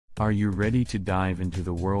Are you ready to dive into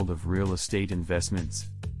the world of real estate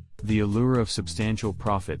investments? The allure of substantial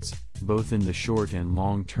profits, both in the short and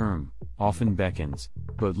long term, often beckons,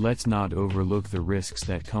 but let's not overlook the risks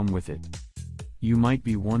that come with it. You might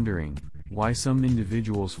be wondering, why some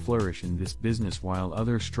individuals flourish in this business while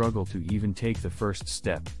others struggle to even take the first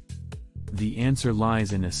step. The answer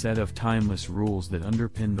lies in a set of timeless rules that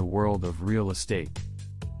underpin the world of real estate.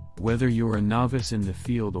 Whether you're a novice in the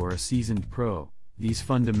field or a seasoned pro, these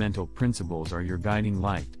fundamental principles are your guiding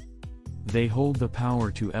light. They hold the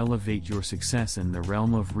power to elevate your success in the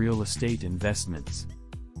realm of real estate investments.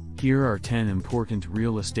 Here are 10 important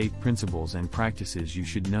real estate principles and practices you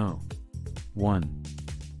should know. 1.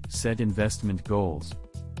 Set investment goals.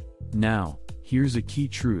 Now, here's a key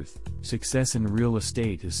truth: success in real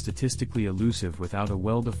estate is statistically elusive without a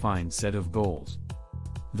well-defined set of goals.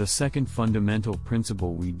 The second fundamental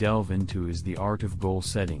principle we delve into is the art of goal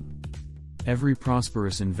setting. Every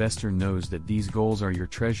prosperous investor knows that these goals are your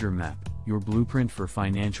treasure map, your blueprint for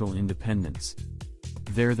financial independence.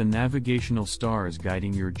 They're the navigational stars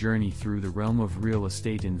guiding your journey through the realm of real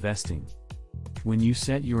estate investing. When you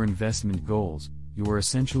set your investment goals, you are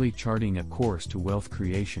essentially charting a course to wealth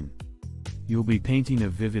creation. You'll be painting a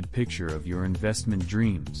vivid picture of your investment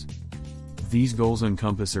dreams. These goals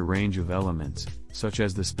encompass a range of elements, such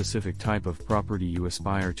as the specific type of property you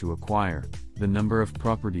aspire to acquire, the number of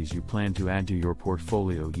properties you plan to add to your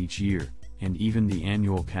portfolio each year, and even the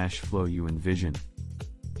annual cash flow you envision.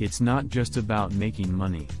 It's not just about making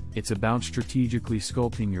money, it's about strategically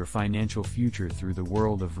sculpting your financial future through the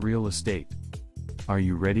world of real estate. Are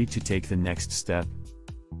you ready to take the next step?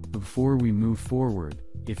 Before we move forward,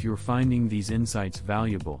 if you're finding these insights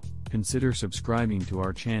valuable, consider subscribing to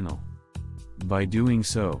our channel. By doing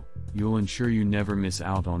so, you'll ensure you never miss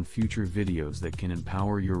out on future videos that can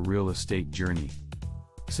empower your real estate journey.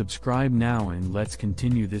 Subscribe now and let's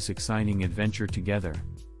continue this exciting adventure together.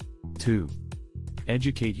 2.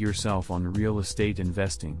 Educate yourself on real estate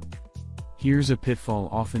investing. Here's a pitfall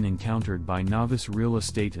often encountered by novice real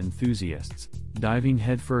estate enthusiasts: diving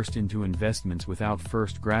headfirst into investments without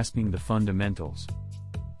first grasping the fundamentals.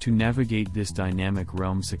 To navigate this dynamic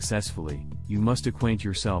realm successfully, you must acquaint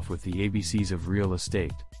yourself with the ABCs of real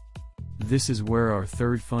estate. This is where our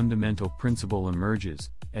third fundamental principle emerges: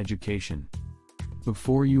 education.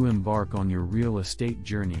 Before you embark on your real estate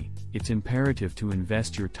journey, it's imperative to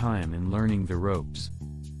invest your time in learning the ropes.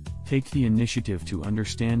 Take the initiative to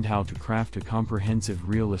understand how to craft a comprehensive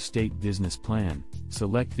real estate business plan,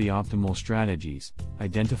 select the optimal strategies,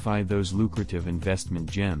 identify those lucrative investment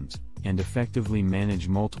gems, and effectively manage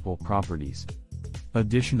multiple properties.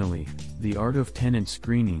 Additionally, the art of tenant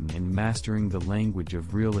screening and mastering the language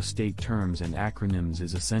of real estate terms and acronyms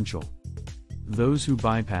is essential. Those who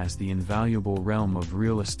bypass the invaluable realm of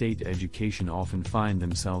real estate education often find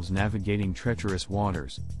themselves navigating treacherous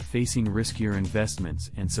waters, facing riskier investments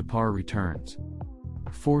and subpar returns.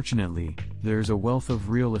 Fortunately, there's a wealth of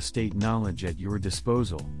real estate knowledge at your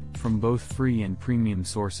disposal, from both free and premium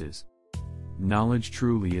sources. Knowledge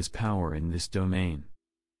truly is power in this domain.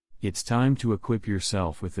 It's time to equip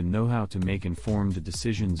yourself with the know-how to make informed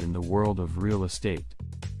decisions in the world of real estate.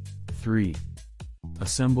 3.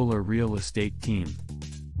 Assemble a real estate team.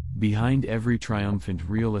 Behind every triumphant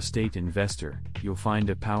real estate investor, you'll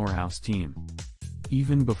find a powerhouse team.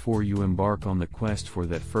 Even before you embark on the quest for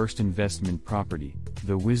that first investment property,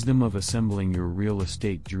 the wisdom of assembling your real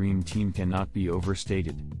estate dream team cannot be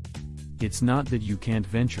overstated. It's not that you can't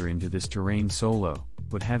venture into this terrain solo,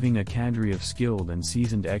 but having a cadre of skilled and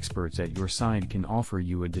seasoned experts at your side can offer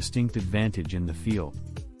you a distinct advantage in the field.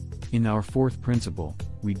 In our fourth principle,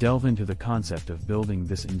 we delve into the concept of building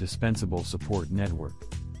this indispensable support network.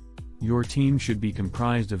 Your team should be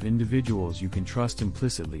comprised of individuals you can trust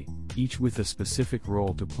implicitly, each with a specific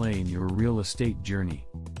role to play in your real estate journey.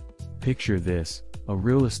 Picture this: a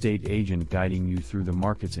real estate agent guiding you through the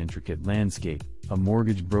market's intricate landscape, a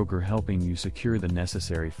mortgage broker helping you secure the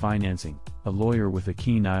necessary financing, a lawyer with a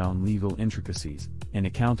keen eye on legal intricacies, an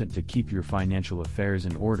accountant to keep your financial affairs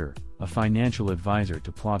in order, a financial advisor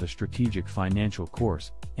to plot a strategic financial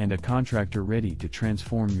course, and a contractor ready to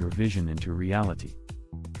transform your vision into reality.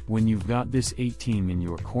 When you've got this A-team in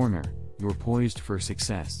your corner, you're poised for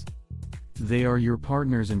success. They are your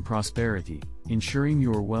partners in prosperity, ensuring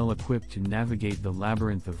you're well equipped to navigate the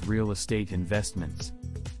labyrinth of real estate investments.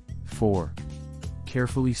 4.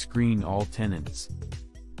 Carefully screen all tenants.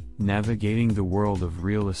 Navigating the world of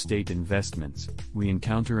real estate investments, we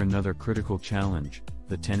encounter another critical challenge: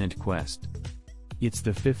 the tenant quest. It's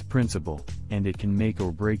the fifth principle, and it can make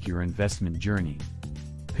or break your investment journey.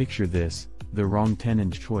 Picture this: The wrong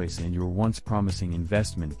tenant choice and your once promising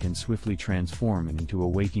investment can swiftly transform into a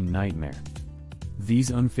waking nightmare.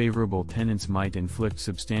 These unfavorable tenants might inflict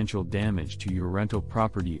substantial damage to your rental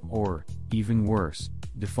property or, even worse,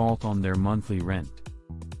 default on their monthly rent.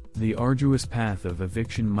 The arduous path of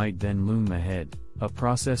eviction might then loom ahead, a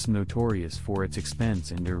process notorious for its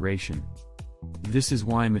expense and duration. This is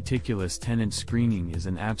why meticulous tenant screening is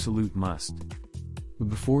an absolute must.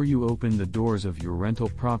 Before you open the doors of your rental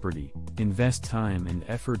property, invest time and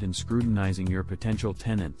effort in scrutinizing your potential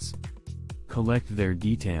tenants. Collect their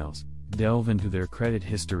details, delve into their credit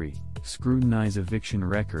history, scrutinize eviction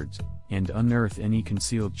records, and unearth any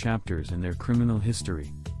concealed chapters in their criminal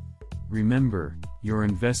history. Remember, your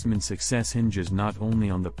investment success hinges not only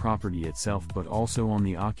on the property itself but also on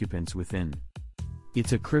the occupants within.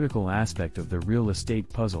 It's a critical aspect of the real estate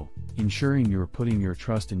puzzle, ensuring you're putting your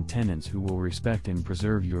trust in tenants who will respect and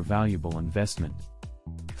preserve your valuable investment.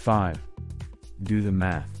 5. Do the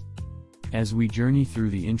math. As we journey through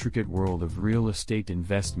the intricate world of real estate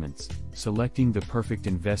investments, selecting the perfect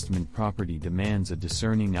investment property demands a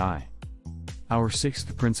discerning eye. Our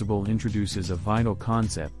sixth principle introduces a vital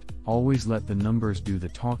concept: always let the numbers do the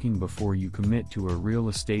talking before you commit to a real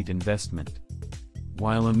estate investment.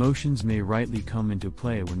 While emotions may rightly come into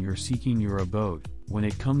play when you're seeking your abode, when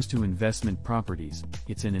it comes to investment properties,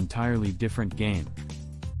 it's an entirely different game.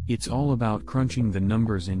 It's all about crunching the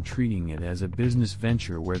numbers and treating it as a business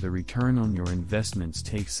venture where the return on your investments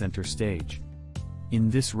takes center stage. In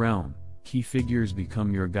this realm, key figures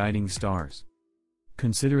become your guiding stars.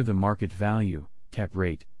 Consider the market value, cap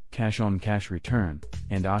rate, cash-on-cash return,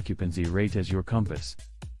 and occupancy rate as your compass.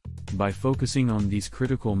 By focusing on these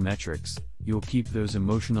critical metrics, you'll keep those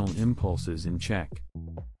emotional impulses in check.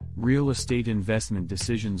 Real estate investment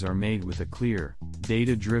decisions are made with a clear,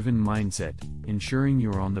 data-driven mindset, ensuring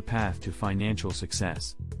you're on the path to financial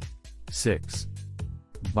success. 6.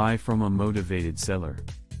 Buy from a motivated seller.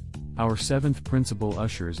 Our seventh principle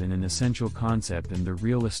ushers in an essential concept in the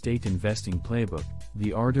real estate investing playbook: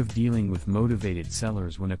 the art of dealing with motivated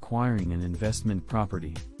sellers when acquiring an investment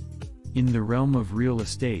property. In the realm of real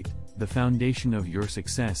estate, the foundation of your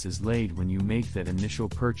success is laid when you make that initial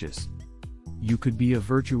purchase. You could be a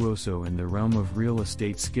virtuoso in the realm of real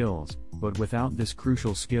estate skills, but without this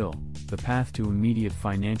crucial skill, the path to immediate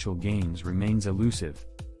financial gains remains elusive.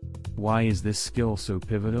 Why is this skill so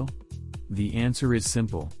pivotal? The answer is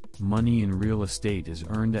simple: money in real estate is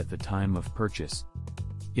earned at the time of purchase.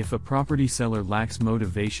 If a property seller lacks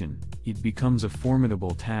motivation, it becomes a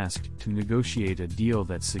formidable task to negotiate a deal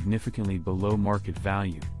that's significantly below market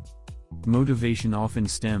value. Motivation often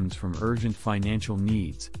stems from urgent financial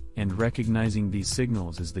needs, and recognizing these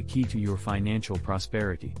signals is the key to your financial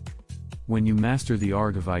prosperity. When you master the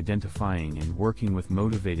art of identifying and working with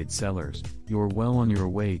motivated sellers, you're well on your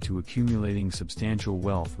way to accumulating substantial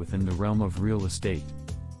wealth within the realm of real estate.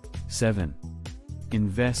 7.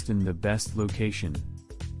 Invest in the best location.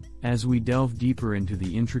 As we delve deeper into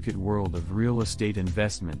the intricate world of real estate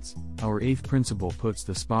investments, our eighth principle puts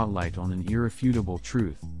the spotlight on an irrefutable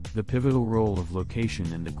truth: the pivotal role of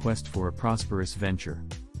location in the quest for a prosperous venture.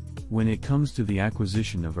 When it comes to the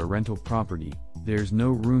acquisition of a rental property, there's no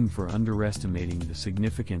room for underestimating the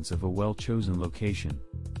significance of a well-chosen location.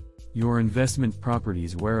 Your investment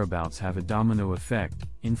property's whereabouts have a domino effect,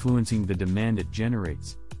 influencing the demand it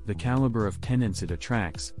generates, the caliber of tenants it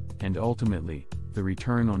attracts, and ultimately, the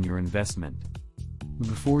return on your investment.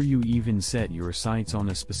 Before you even set your sights on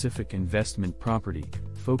a specific investment property,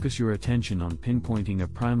 focus your attention on pinpointing a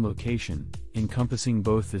prime location, encompassing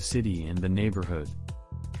both the city and the neighborhood.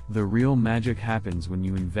 The real magic happens when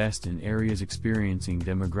you invest in areas experiencing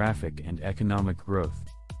demographic and economic growth.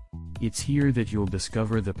 It's here that you'll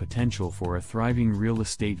discover the potential for a thriving real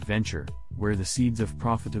estate venture, where the seeds of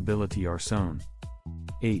profitability are sown.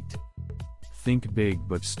 8. Think big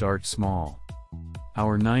but start small.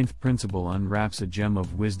 Our ninth principle unwraps a gem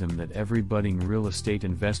of wisdom that every budding real estate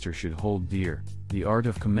investor should hold dear: the art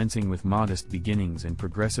of commencing with modest beginnings and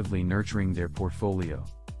progressively nurturing their portfolio.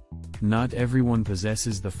 Not everyone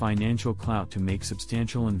possesses the financial clout to make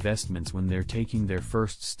substantial investments when they're taking their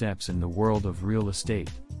first steps in the world of real estate.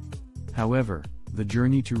 However, the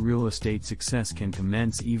journey to real estate success can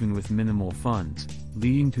commence even with minimal funds,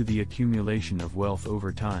 leading to the accumulation of wealth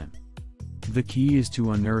over time. The key is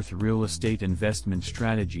to unearth real estate investment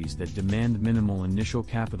strategies that demand minimal initial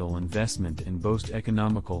capital investment and boast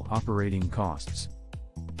economical operating costs.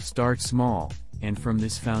 Start small, and from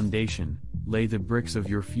this foundation, lay the bricks of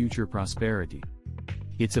your future prosperity.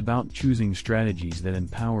 It's about choosing strategies that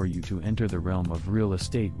empower you to enter the realm of real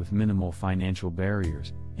estate with minimal financial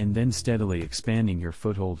barriers, and then steadily expanding your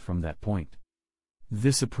foothold from that point.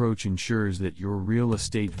 This approach ensures that your real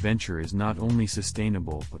estate venture is not only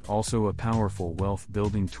sustainable but also a powerful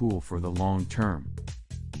wealth-building tool for the long term.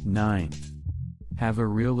 9. Have a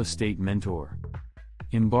real estate mentor.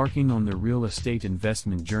 Embarking on the real estate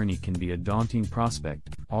investment journey can be a daunting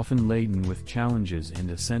prospect, often laden with challenges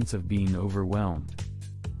and a sense of being overwhelmed.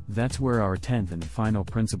 That's where our 10th and final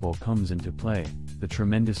principle comes into play, the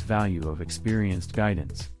tremendous value of experienced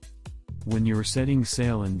guidance. When you're setting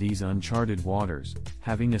sail in these uncharted waters,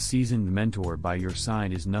 having a seasoned mentor by your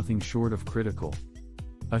side is nothing short of critical.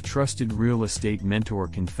 A trusted real estate mentor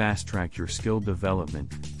can fast-track your skill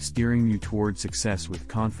development, steering you toward success with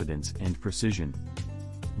confidence and precision.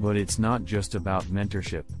 But it's not just about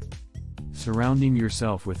mentorship. Surrounding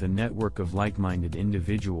yourself with a network of like-minded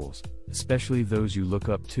individuals, especially those you look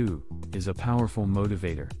up to, is a powerful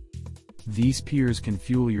motivator. These peers can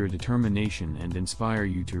fuel your determination and inspire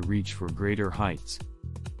you to reach for greater heights.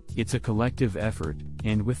 It's a collective effort,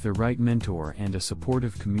 and with the right mentor and a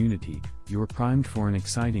supportive community, you're primed for an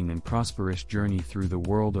exciting and prosperous journey through the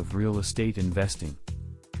world of real estate investing.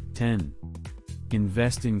 10.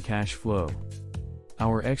 Invest in cash flow.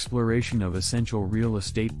 Our exploration of essential real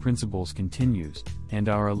estate principles continues, and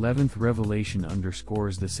our 11th revelation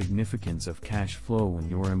underscores the significance of cash flow when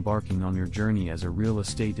you're embarking on your journey as a real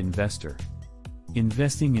estate investor.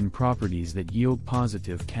 Investing in properties that yield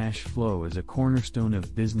positive cash flow is a cornerstone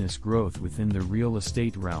of business growth within the real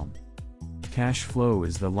estate realm. Cash flow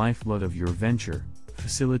is the lifeblood of your venture,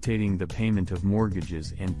 facilitating the payment of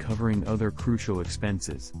mortgages and covering other crucial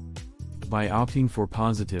expenses. By opting for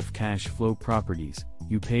positive cash flow properties,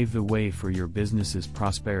 you pave the way for your business's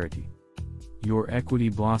prosperity. Your equity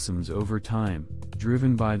blossoms over time,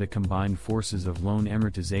 driven by the combined forces of loan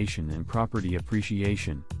amortization and property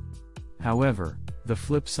appreciation. However, the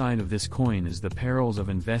flip side of this coin is the perils of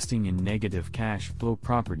investing in negative cash flow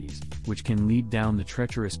properties, which can lead down the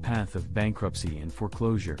treacherous path of bankruptcy and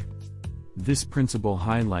foreclosure. This principle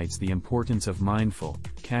highlights the importance of mindful,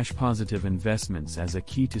 cash-positive investments as a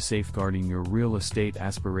key to safeguarding your real estate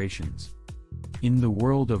aspirations. In the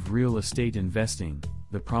world of real estate investing,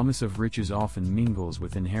 the promise of riches often mingles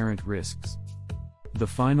with inherent risks. The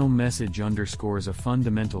final message underscores a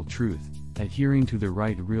fundamental truth: adhering to the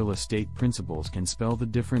right real estate principles can spell the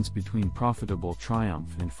difference between profitable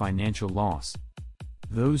triumph and financial loss.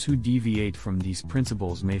 Those who deviate from these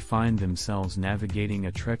principles may find themselves navigating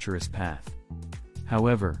a treacherous path.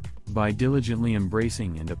 However, by diligently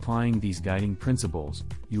embracing and applying these guiding principles,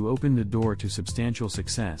 you open the door to substantial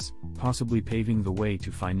success, possibly paving the way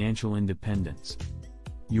to financial independence.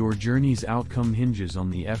 Your journey's outcome hinges on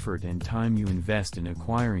the effort and time you invest in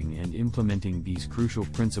acquiring and implementing these crucial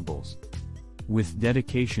principles. With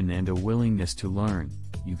dedication and a willingness to learn,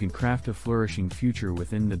 you can craft a flourishing future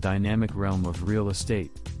within the dynamic realm of real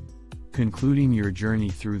estate. Concluding your journey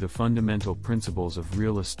through the fundamental principles of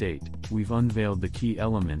real estate, we've unveiled the key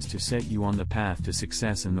elements to set you on the path to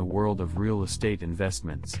success in the world of real estate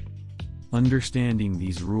investments. Understanding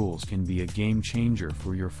these rules can be a game changer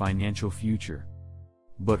for your financial future.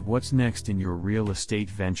 But what's next in your real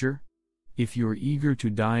estate venture? If you're eager to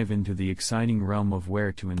dive into the exciting realm of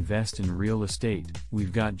where to invest in real estate,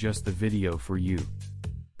 we've got just the video for you.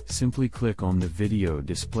 Simply click on the video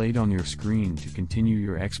displayed on your screen to continue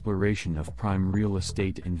your exploration of prime real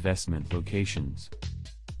estate investment locations.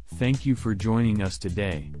 Thank you for joining us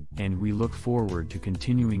today, and we look forward to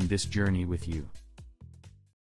continuing this journey with you.